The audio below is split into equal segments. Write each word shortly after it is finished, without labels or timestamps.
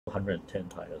110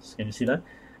 tires. Can you see that?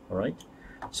 All right.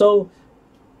 So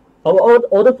our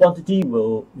order quantity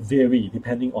will vary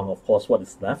depending on, of course, what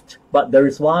is left. But there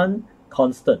is one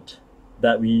constant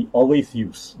that we always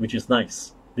use, which is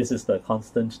nice. This is the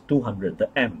constant 200, the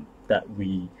M that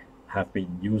we have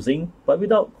been using, but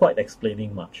without quite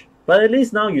explaining much. But at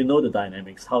least now you know the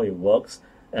dynamics, how it works.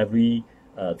 Every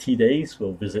T days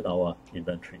we'll visit our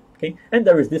inventory. Okay, and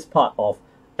there is this part of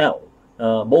L.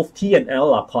 Both T and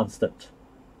L are constant.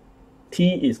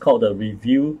 T is called the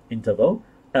review interval.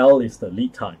 L is the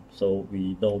lead time. So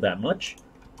we know that much.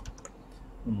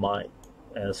 Might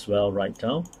as well write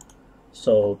down.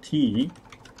 So T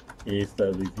is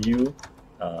the review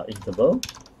interval,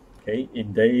 okay,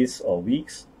 in days or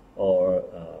weeks or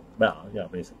well, yeah,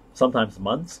 basically sometimes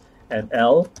months. And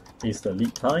L is the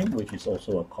lead time, which is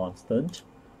also a constant.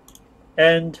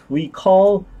 And we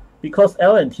call, because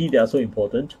L and T, they are so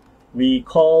important, we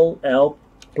call L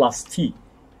plus T,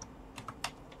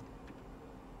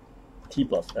 T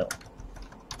plus L,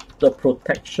 the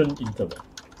protection interval.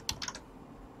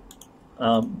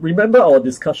 Remember our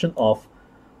discussion of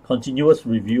continuous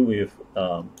review with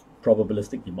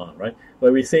probabilistic demand, right?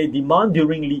 Where we say demand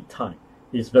during lead time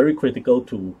is very critical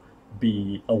to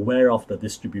be aware of the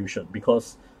distribution,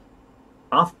 because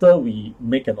after we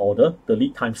make an order, the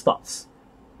lead time starts.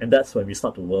 And that's when we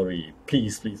start to worry.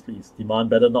 Please, please, please, demand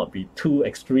better not be too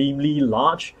extremely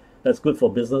large. That's good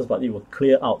for business, but it will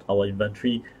clear out our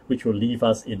inventory, which will leave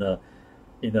us in a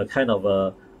kind of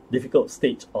a difficult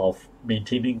state of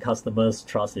maintaining customers'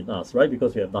 trust in us, right?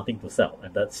 Because we have nothing to sell,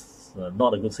 and that's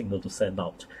not a good signal to send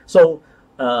out. So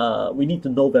we need to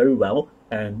know very well,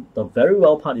 and the very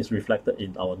well part is reflected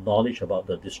in our knowledge about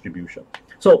the distribution.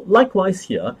 So likewise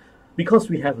here, because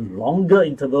we have longer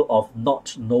interval of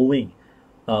not knowing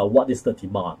what is the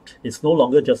demand, it's no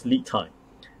longer just lead time,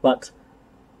 but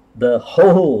the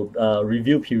whole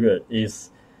review period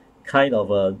is kind of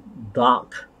a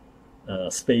dark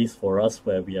space for us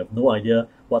where we have no idea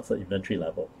what's the inventory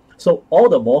level. So all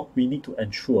the more we need to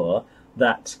ensure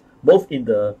that both in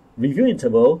the review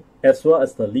interval as well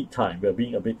as the lead time, we're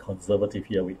being a bit conservative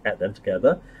here, we add them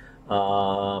together,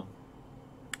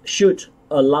 should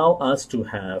allow us to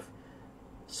have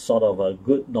sort of a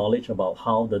good knowledge about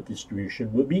how the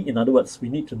distribution would be. In other words, we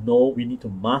need to know, we need to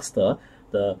master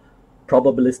the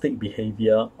probabilistic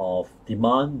behavior of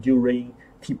demand during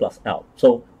T plus L.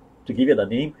 So to give it a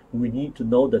name, we need to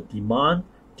know the demand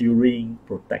during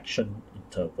protection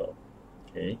interval.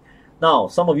 Okay. Now,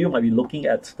 some of you might be looking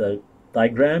at the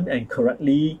diagram and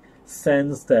correctly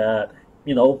sense that,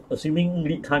 you know, assuming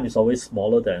lead time is always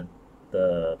smaller than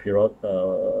the period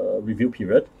review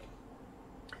period,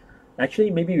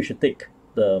 actually maybe we should take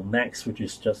the max, which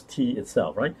is just T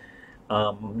itself, right?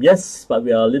 Yes, but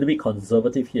we are a little bit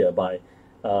conservative here by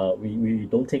we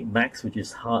don't take max, which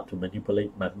is hard to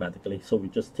manipulate mathematically, so we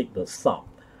just take the sum,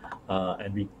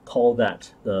 and we call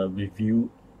that the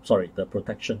the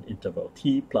protection interval,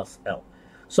 T plus L.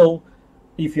 So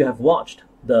if you have watched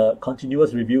the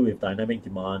continuous review with dynamic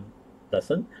demand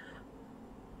lesson,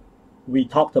 we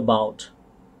talked about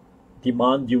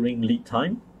demand during lead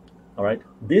time. All right,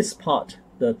 this part,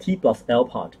 the T plus L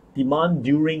part, demand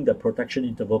during the protection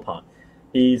interval part,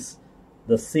 is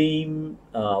the same.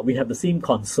 We have the same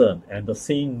concern and the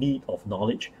same need of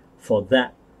knowledge for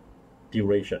that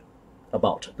duration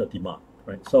about the demand,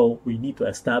 right? So we need to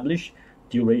establish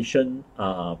duration,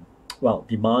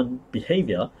 demand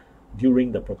behavior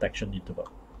during the protection interval.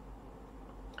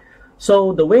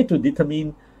 So the way to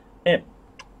determine M,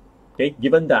 okay,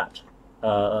 given that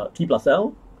T plus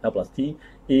L, L plus T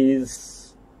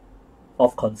is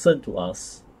of concern to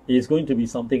us, is going to be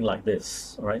something like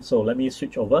this. All right, so let me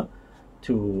switch over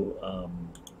to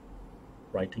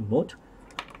writing mode.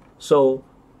 So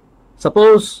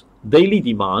suppose daily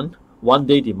demand, 1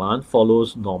 day demand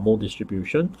follows normal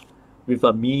distribution with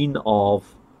a mean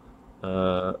of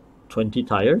 20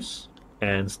 tires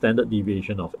and standard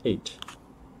deviation of 8.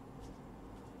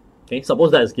 Okay,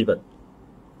 suppose that is given.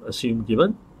 Assume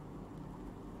given.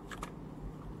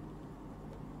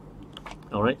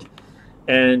 All right,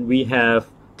 and we have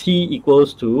T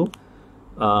equals to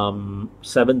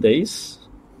 7 days.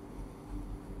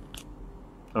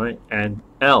 All right, and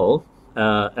L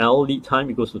lead time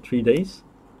equals to 3 days.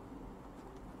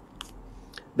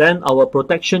 Then our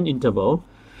protection interval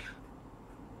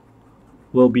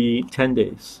will be 10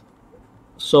 days.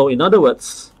 So in other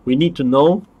words, we need to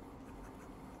know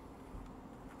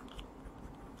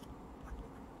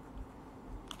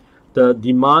the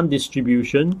demand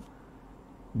distribution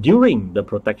during the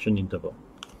protection interval.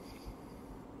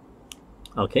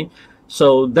 Okay,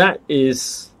 so that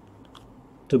is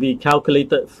to be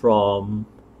calculated from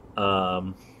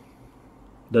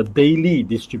the daily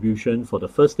distribution for the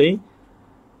first day,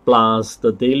 plus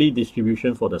the daily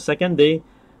distribution for the second day,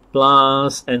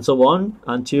 plus and so on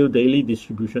until daily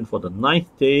distribution for the 9th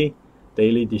day,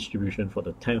 daily distribution for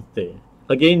the 10th day.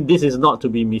 Again, this is not to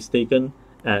be mistaken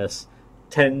as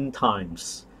 10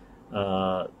 times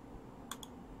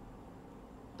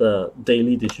the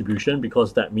daily distribution,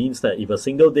 because that means that if a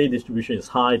single day distribution is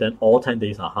high, then all 10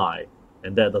 days are high,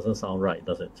 and that doesn't sound right,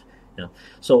 does it? Yeah.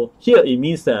 So here it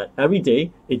means that every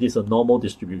day it is a normal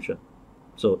distribution.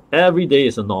 So every day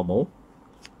is a normal,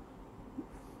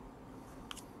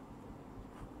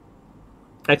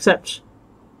 except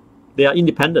they are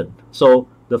independent. So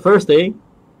the first day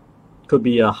could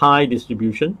be a high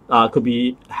distribution, could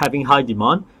be having high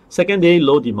demand. Second day,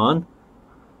 low demand.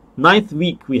 9th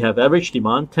week, we have average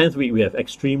demand. 10th week, we have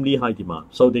extremely high demand.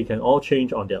 So they can all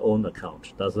change on their own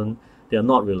account. They are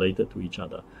not related to each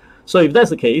other. So if that's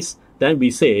the case, then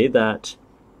we say that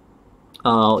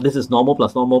this is normal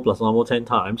plus normal plus normal 10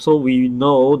 times. So we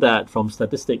know that from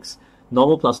statistics,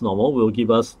 normal plus normal will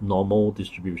give us normal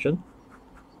distribution.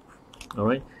 All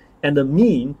right. And the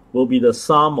mean will be the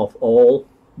sum of all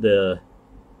the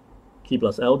T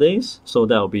plus L days. So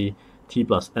that will be T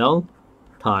plus L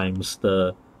times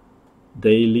the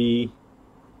daily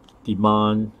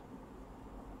demand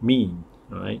mean.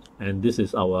 All right. And this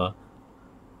is our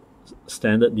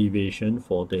standard deviation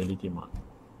for daily demand.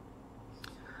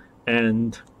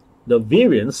 And the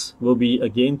variance will be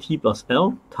again T plus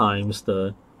L times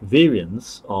the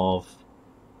variance of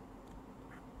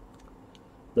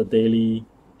the daily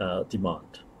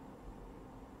demand.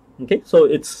 Okay, so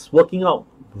it's working out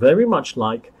very much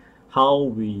like how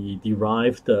we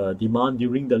derive the demand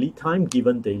during the lead time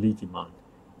given daily demand.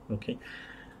 Okay,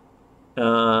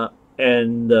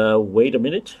 wait a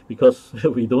minute, because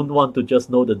we don't want to just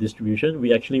know the distribution,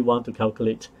 we actually want to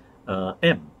calculate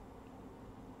M.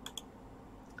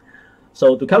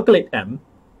 So to calculate M,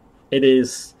 it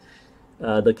is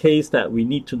the case that we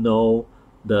need to know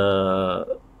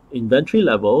the inventory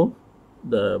level,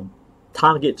 the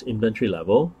target inventory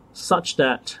level, such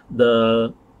that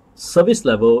the service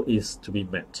level is to be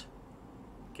met.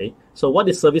 Okay, so what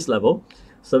is service level?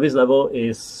 Service level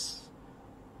is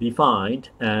defined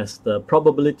as the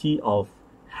probability of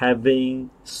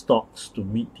having stocks to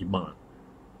meet demand,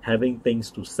 having things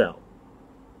to sell.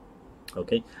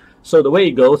 Okay, so the way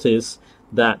it goes is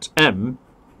that M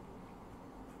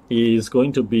is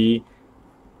going to be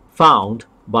found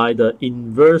by the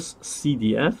inverse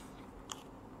CDF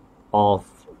of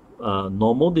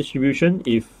normal distribution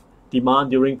if demand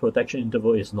during protection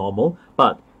interval is normal,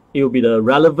 but it will be the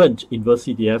relevant inverse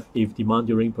CDF if demand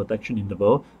during protection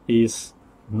interval is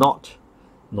not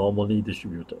normally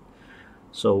distributed.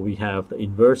 So we have the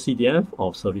inverse CDF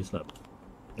of service level.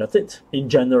 That's it, in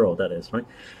general, that is, right?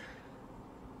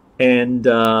 And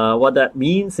what that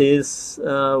means is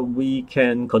we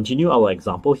can continue our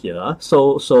example here.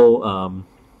 So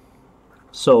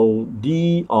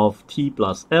D of T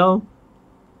plus L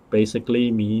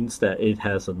basically means that it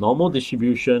has a normal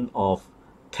distribution of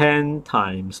 10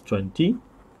 times 20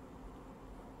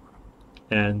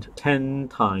 and 10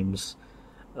 times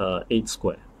 8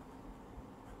 squared.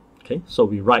 Okay, so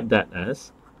we write that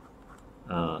as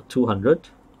 200,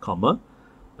 comma,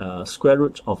 square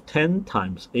root of 10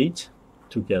 times 8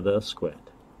 together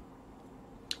squared.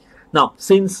 Now,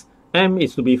 since M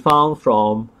is to be found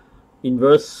from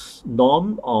inverse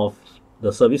norm of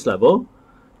the service level,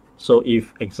 so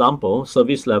if, example,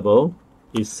 service level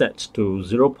is set to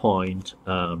 0.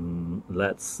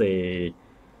 Let's say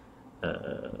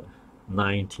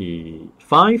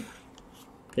 95,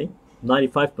 okay,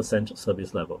 95%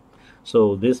 service level.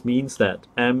 So this means that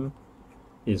M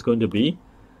is going to be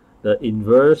the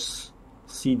inverse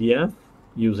CDF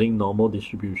using normal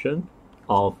distribution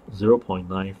of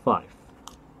 0.95.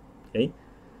 Okay.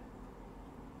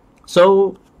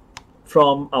 So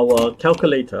from our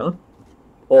calculator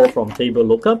or from table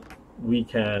lookup, we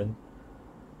can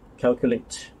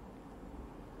calculate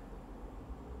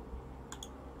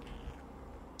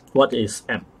what is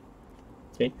M.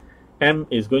 Okay, M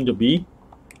is going to be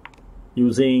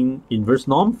using inverse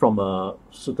norm from a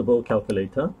suitable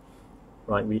calculator.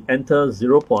 Right, we enter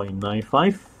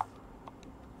 0.95.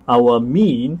 Our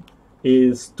mean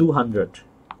is 200,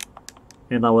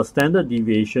 and our standard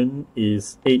deviation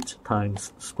is 8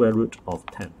 times square root of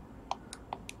 10.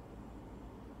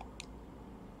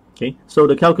 Okay, so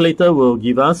the calculator will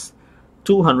give us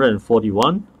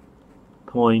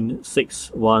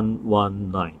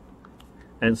 241.6119.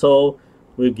 And so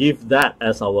we'll give that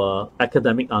as our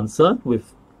academic answer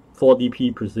with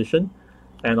 4dp precision.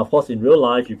 And of course, in real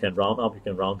life, you can round up, you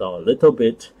can round down a little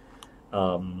bit.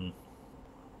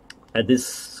 at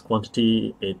this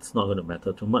quantity, it's not going to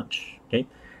matter too much. Okay.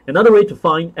 Another way to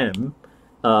find M,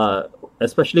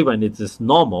 especially when it is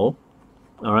normal,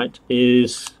 all right,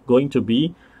 is going to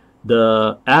be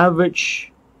the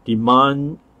average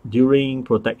demand during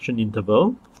protection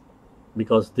interval,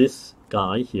 because this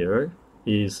guy here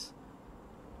is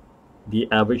the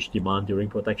average demand during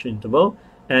protection interval,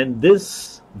 and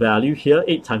this value here,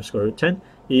 8 times square root 10,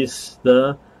 is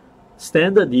the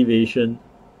standard deviation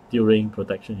during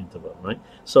protection interval, right?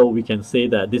 So we can say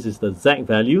that this is the Z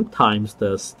value times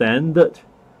the standard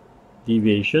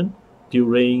deviation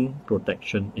during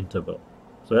protection interval.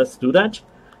 So let's do that.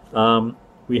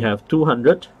 We have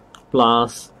 200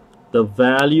 plus the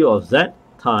value of Z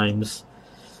times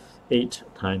 8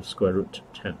 times square root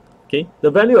 10. Okay,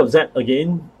 the value of Z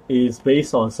again is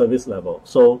based on service level.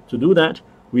 So to do that,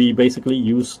 we basically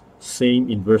use same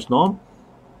inverse norm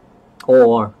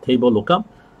or table lookup,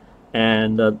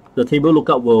 and the table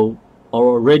lookup will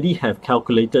already have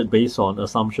calculated based on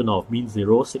assumption of mean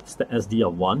 0, 6 SD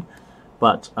of 1,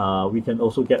 but we can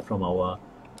also get from our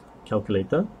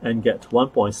calculator and get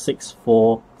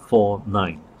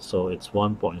 1.6449. So it's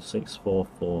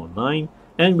 1.6449,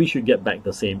 and we should get back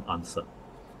the same answer.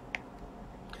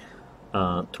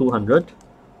 200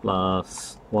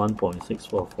 plus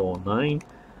 1.6449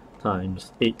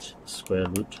 times 8 square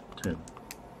root 10.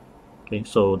 Okay,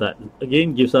 so that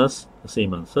again gives us the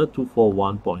same answer,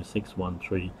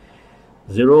 241.6130,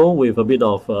 with a bit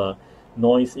of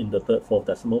noise in the third, fourth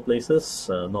decimal places,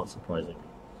 not surprising.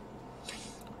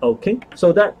 Okay,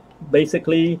 so that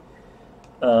basically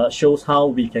shows how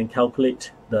we can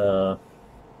calculate the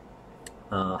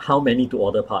how many to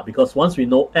order part, because once we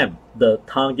know M, the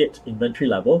target inventory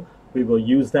level, we will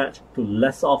use that to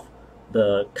less off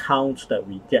the count that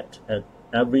we get at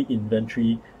every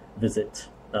inventory visit,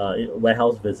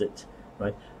 warehouse visit,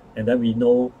 right? And then we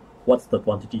know what's the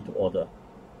quantity to order.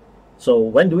 So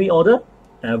when do we order?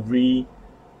 Every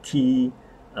T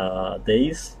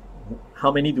days.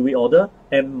 How many do we order?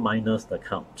 M minus the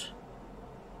count.